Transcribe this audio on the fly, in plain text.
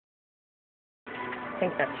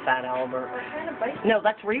think that's Fat Albert. We're trying to bite. No,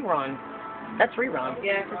 that's Rerun. That's Rerun.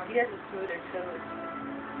 Yeah, because he has a scooter, so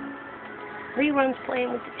Rerun's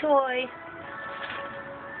playing with the toy.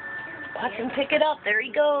 Watch him pick it up. There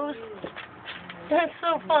he goes. That's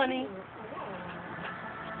so funny.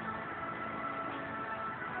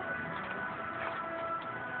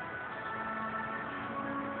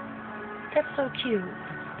 That's so cute.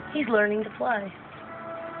 He's learning to play.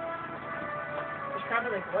 he's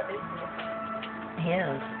probably like, what is this? He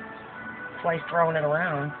is. That's why he's throwing it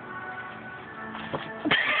around.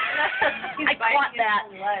 I caught that.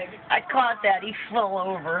 I caught that. He fell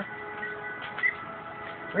over.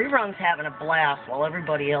 Rerun's having a blast while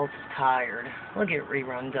everybody else is tired. Look at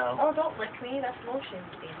Rerun go. Oh, don't lick me. That's lotion,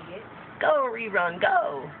 idiot. Go, Rerun,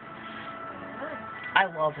 go. I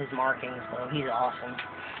love his markings, though. He's awesome.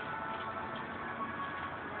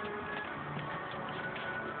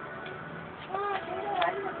 Oh, Dana, why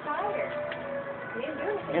do you look tired? You didn't do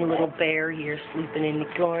anything. And little Bear here sleeping in the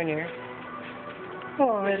corner.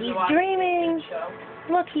 Oh, Just he's watching dreaming. the show.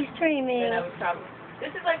 Look, he's Then dreaming. I would probably. This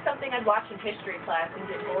is like something I'd watch in history class and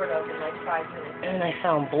get bored of in like 5 minutes. And I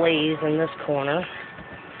found Blaze in this corner.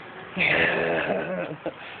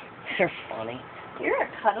 They're funny. You're a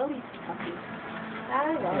cuddly puppy.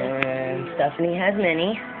 I love And you. Stephanie has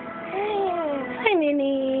Minnie. Hi,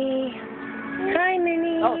 Minnie. Hi,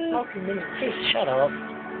 Minnie. Oh, smoking Minnie. Shut up.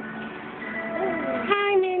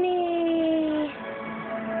 Hi, Minnie.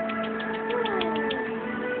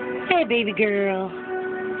 Hey, baby girl.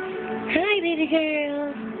 Hi, baby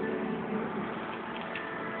girl.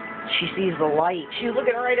 She sees the light. She's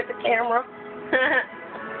looking right at the camera.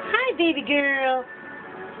 Hi, baby girl.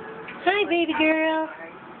 Hi, baby girl.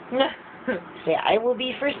 Yeah, I will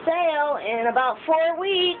be for sale in about 4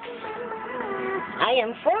 weeks. I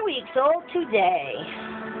am 4 weeks old today.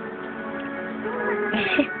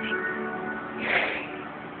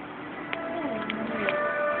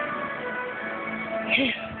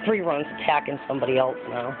 Rerun's attacking somebody else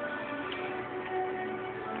now.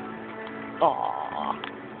 Aww.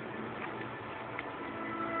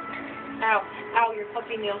 Ow, ow, your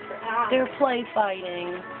puppy nails for ow. They're play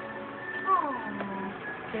fighting.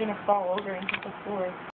 Aww. You're gonna fall over and hit the floor.